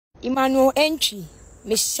Emmanuel entry.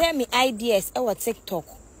 Me share me ideas our TikTok.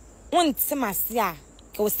 One semasia,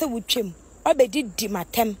 ke wose wutwem. Obedi di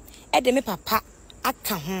matem. De me papa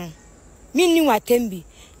aka ho. Me ni watem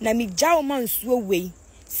na me jawo mansuo wei.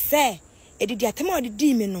 Se edidi atem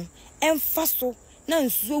odidi me no. Emfa so na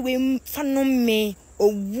nsuo wei fanom me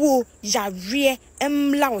owo yare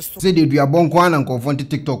emla so. Say the duabonko an confront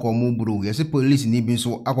TikTok or muburu. Yes, police ni bin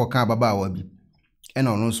so akoka baba wabi. And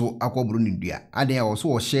also akwoburu ni dua. Ade ya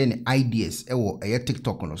also share ideas ewo eye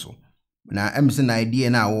TikTok no so. Na emse na idea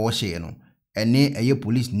na wo share no. Ene eye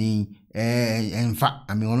police ni enfa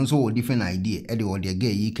I mean also different idea e de wo de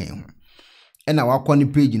get yi kan ho. E na wakọ ni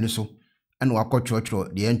page no so. And wakọ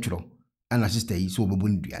chọchọ de entro. And sister yi so obobu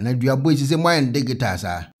ni dua. Na dua boy say mo en digital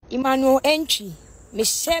sa. Emmanuel entry. Me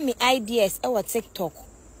share me ideas our TikTok.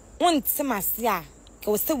 One semasia ke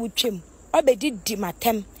wose wutwem. Obedi di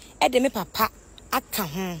matem. De me papa aka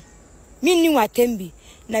ho. Me ni watem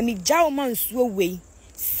na me jawo mansuo wei.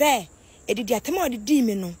 Se edidi atem odidi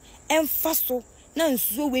me no. Emfa so na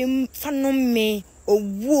nsuo wei fanom me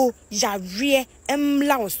owo yare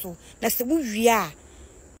emla so. Na se wo wia.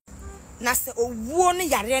 Na se owo no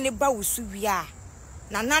yare ne ba wo su wia.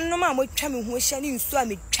 Na nanom a mo twa me ho hia ne nsuo a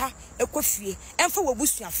me twa ekofie. Emfa wo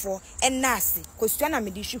busuafo enna ase. Kosua na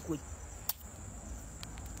me di hwehwe.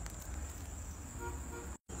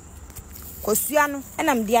 Kosua no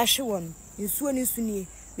ena me di ahwe won. Nsuo ni nsu nie.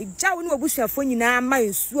 Me jawo ne obusuafo nyina ma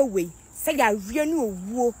nsuo wei. Se ya wie ne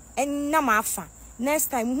owuo enna ma afa. Next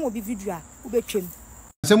time hu obi video a ubetwem.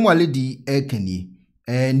 Asem wale di ekani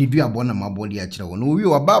ni duabo na mabodi a kire won. Owi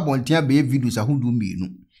oba abontia be videos ahudu mienu.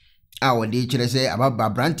 A wode kire se ababa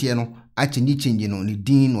brantie no ache ni change no ni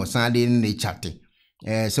din no sande ne chate.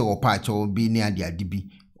 Se wo pa cho bi ni ade ade bi.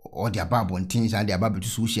 O de ababa ontin sande ababa to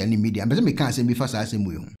social ni media. Mbese me kan asem bi fa sa asem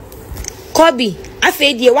we hu. Kobi,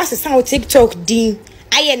 afa die wasesa wo TikTok din.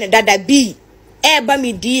 Aye ne dada bi. Eba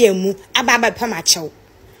mi DM ababa pa ma chew.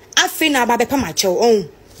 Afi na ababa pa ma chew on.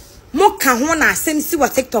 Mo ka ho na asem si wa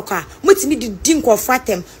TikTok a mutimi di din ko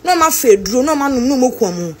fatem no ma fa eduro no ma num no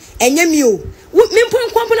mokuam enye mi o me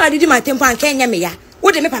mpon na didi matempo an ka enye me ya wo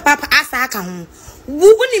de me papa asa aka ho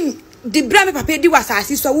wo ni di bra me papa di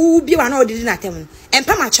wasasi so wo bi wa na odidi na tem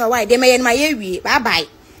empa ma chew why de me ye ma ye wie bye bye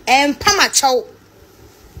empa ma chew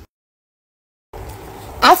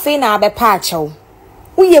afi na ababa pa chew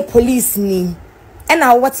wo ye police ni e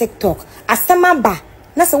na wo TikTok asema ba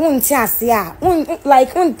na se wonti ase a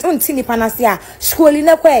like wonti ni panase a skoli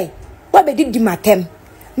na kwai wa be didi matem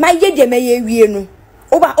ma ye de me ye wie no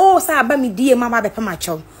oba o sa aba mi die mama be pa ma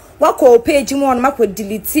chew wa ko page mo no makọ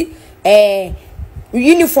delete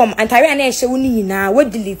uniform antare na ehye woni nyina wa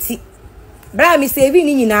delete bra mi save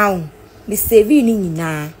ni nyina o mi save ni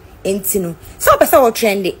nyina enti no so pesa wo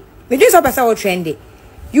trendy me do so pesa wo trendy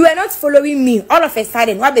you are not following me all of a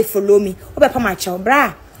sudden wa be follow me o be pa ma chew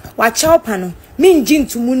bra wa chew pa no minji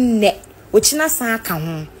ntumu nne ochina san aka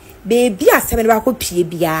ho beebi asem ne ba ko pie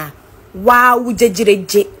bia wa wo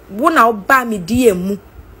jejereje wo na oba me die mu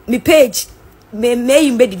me page me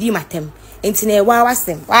yimbe didi matem enti na wa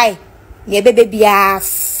wasem why ne bebe bia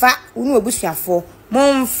fa unu obusuafo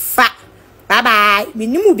momfa bye bye me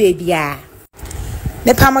nimu bebia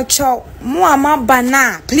me pamacho mo amaba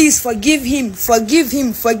na please forgive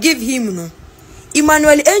him no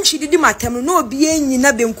Emmanuel enchi didi matem no obi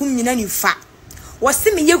enyina benkum nyina nifa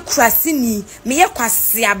wose me ye kurase ni me ye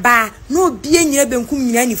kwase aba no obi enyina benkum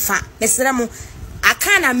nyina nifa mesere mo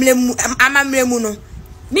aka na mlemu amamlemu no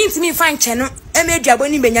mintimi fa nche no emeduabo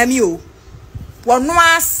ni benyami o wono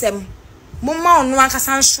asem momma ono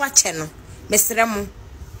akasa nso ache no mesere mo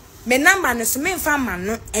me number no so me fa ma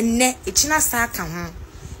no enne echina sa aka ho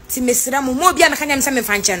ti mesere mo mo obi ameka nyam se me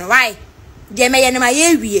fa nche no why de me ye ne ma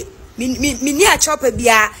ye wie mi ni a chopa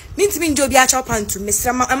bia mintimi njo bia chopa ntu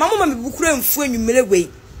mesra mama me bukuru mfu anwumere wei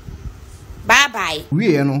bye bye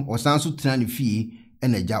we no osanso tena ne fie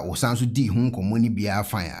enaja osanso di hu nkomo ni bia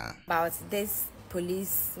fan ya about this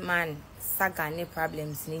policeman saga ne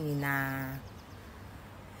problems ni nyina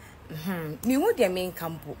me who their main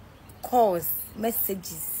campo calls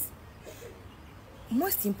messages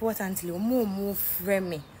most importantly more frame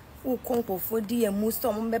me who konko for the most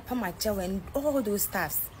of me pa ma and all those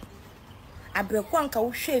stuffs abreko anka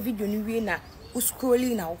wo hwe video ni wie na wo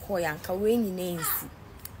scrolling na wo call ya anka we nyina ensi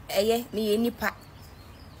eye me ye nipa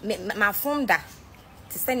ma form da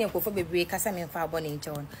to send your for bebre kasa me fa abone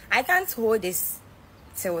nche I can't hold this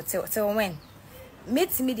till when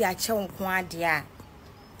meet me dia che nko ade a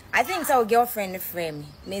I think so girlfriend frame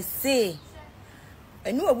me say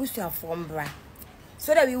enu obusuafo mbra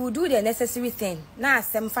so that we will do the necessary thing. Na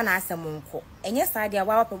asem fa na asem nko. Enye sadia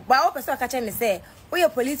wa person ka che me say, "We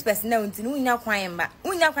police personnel nti no nya kwan ba.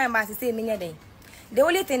 Unya kwan ba say me nya den." The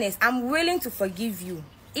only thing is I'm willing to forgive you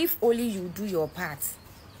if only you do your part.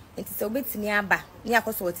 Nti so betimi aba, ni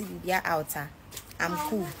akoso woti bibia outer. I'm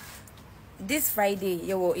cool. This Friday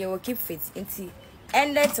you will keep fit. Nti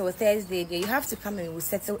ended till Thursday, you have to come and we will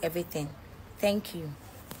settle everything. Thank you.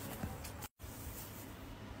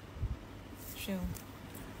 Sure.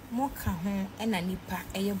 Moka hon ena nipa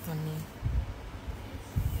eye boni.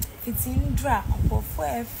 Fitin dra okofo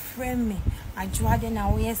e frame me. Ajwa de na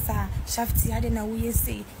wo yesa, shafti ade na wo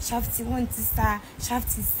yesi, shafti wonti sa,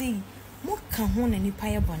 shafti see. Moka hon na nipa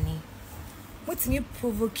eye boni. What me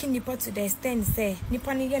provoke nipa to the extent say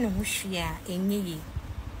nipa ni ye no ho hwea enye yi.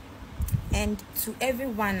 And to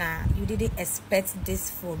everyone, you didn't expect this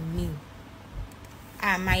from me.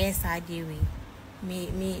 My yes, I do. Me.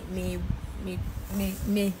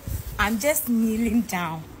 I'm just kneeling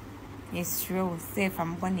down. It's true. Safe,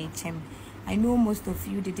 I'm gonna him. I know most of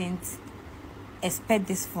you didn't expect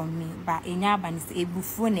this from me, but in Yaban is a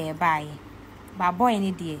buffon nearby. But boy,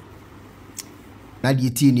 any day.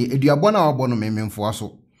 Nadia Tini, a diabona or bono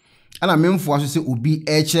memfoaso. And a memfoaso say ubi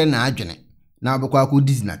eche na ajene. Na abekwa ko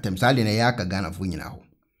Disney tem sale na yaka Ghana fo nyina ho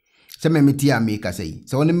se memeti America sei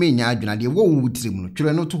se woni me nya adwena de wo wutirim no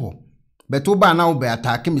twere no to ho beto ba na wo be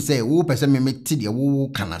attack me sei wo pese memeti de wo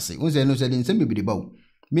kanase won se no se de nsem bibiri ba wo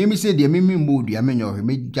me se de me modu ya menyo he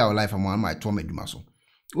me jaw life am my to meduma so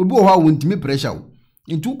obi wo ha wo ntimi pressure wo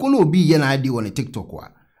ntu ko no obi ye na ade wo ne TikTok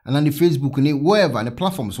wa ana ne Facebook ne wherever ne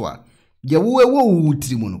platforms wa de wo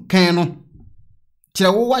wutirim no kan no kire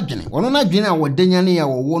wo wadwene wono na dwene a wodanya ne ya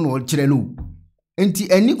wo no kire no enti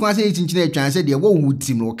eni kwa se chinchine atwan se de wo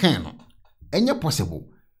wutim no kan no enye possible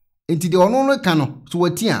enti de ono no kan no so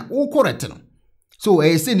wati a wo correct no so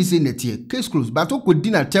say ni say netie case close but ko di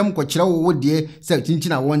na tem ko kire wo de se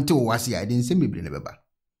chinchine a wonte wo wase a de nsem mebre ne beba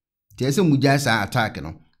tie se muja sa attack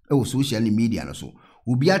no e wo social media no so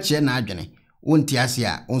obi a kire na adwene wonte ase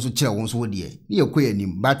a won so kire won so wo de ne yakọ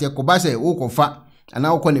anim but ko ba se wo ko fa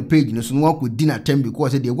ana wo ne page no so no ko di na tem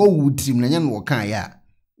because de wo wutim na nya no kan ya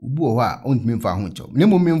ubu ho a ontimi mfa ho ncho ne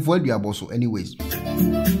momemfo aduabo so anyways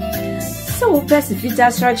so we press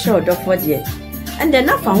filter structure do for there and then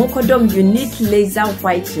afa ho kodom unique laser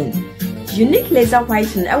whitening e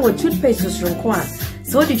wo toothpaste so nko a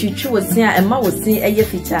so de twitwi wo sin a ema wo sin eye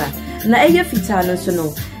filter na eye filter no so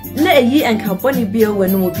no na eyi enkaboni bia wo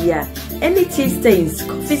no bia any tea stains,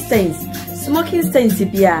 coffee stains, smoking stains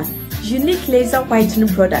bia unique laser whitening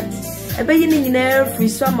product ebe yini nyina free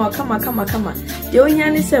so ma kama de onya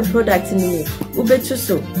ni se product ni ubetu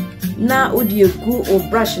so na odi egu o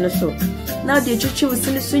brush no so na de twitwi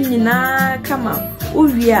usini so nyina kama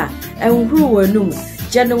uwia enhuru wanum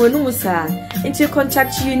jana wanum sa into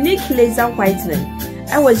contact unique laser whitening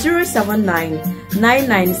our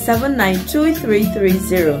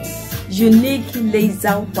 07999792330 unique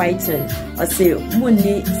laser whitening or say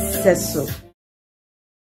muni seso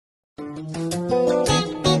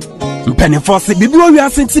Penifose bibio wi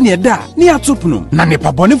asenti ne da ne atopno na ne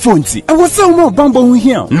pabone fonti e wo se wo bambo hu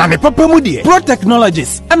hia na ne papa mu de Pro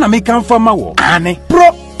Technologies ana me kan fama wo ane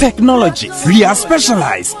Pro Technologies. We are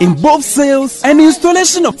specialized in both sales and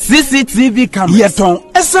installation of CCTV cameras. Yeton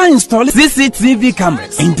esa install CCTV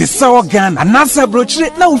cameras in the South Ghana and NASA brochure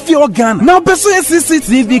na ufi Ghana. Now beso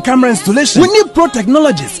CCTV camera installation. We need Pro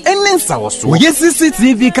Technologies and Nensa also. We need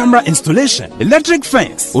CCTV camera installation, electric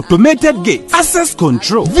fence, automated gate, access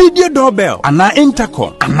control, video doorbell, and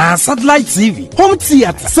intercom, and satellite TV, home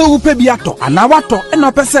theater. So upe biato, and wato, and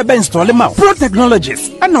our pesebe install ma. Pro Technologies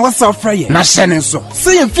and our software. Na shenenso.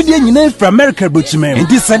 Say fidie nyina from America brochimem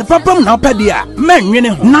enti send papam na opedia menwene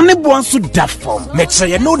ho na ne bo anso da form me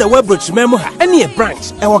kye no the web brochimem ha ene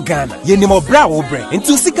branch e wo Ghana ye ni mo bra wo bre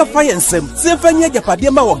enti sika fa yensem se fa nya japade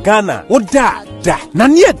ma wo Ghana wo da na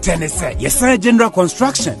ne tenese yes general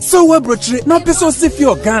construction so web brochire na peso si fi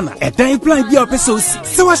wo Ghana e dan plan bi o peso si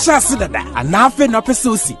se wa sha se dada ana afa na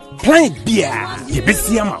peso si plan bia ye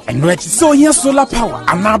besiama eno echi so ye solar power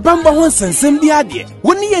ana bamba ho sensem bi ade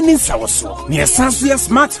woni ye ni nsawoso ne esanso ye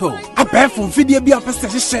smart home abefo fidie bi apese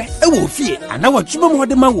hye e wo fie ana watwuma mo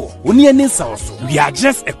de ma wo woni ye ni nsawoso we are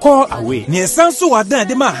just a call away ne esanso wadan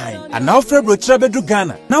de ma han ana ofre brochire bedu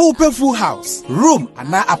Ghana na wo pe full house room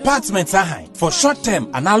ana apartment ahan for short term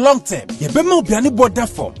ana long term ye be ma obiane border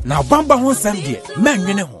form na bamba ho nsem de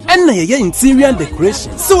menwene ho and na ye interior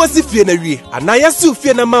decoration. So what's if you na wie ana ya si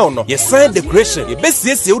ofie na ma no ye sign decoration ye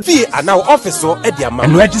besiesie ofie ana office so e dia ma.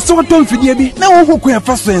 And register to mfidie bi na wo hokwa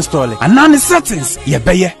fa so install ana ne settings ye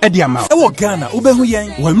beye e dia ma. E wo Ghana ubehu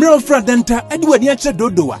yen wo mre ofra denta e de wani a che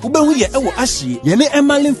dodoa ubehu ye e wo ahie ye ne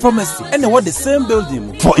Emalin Pharmacy and what the same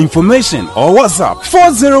building. For information or WhatsApp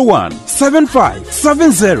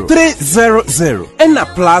 401-7570-300 and a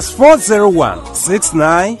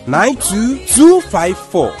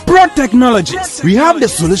 +401-6992-254. Pro Technologies. We have the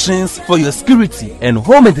solutions for your security and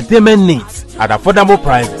home entertainment needs at affordable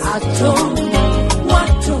prices.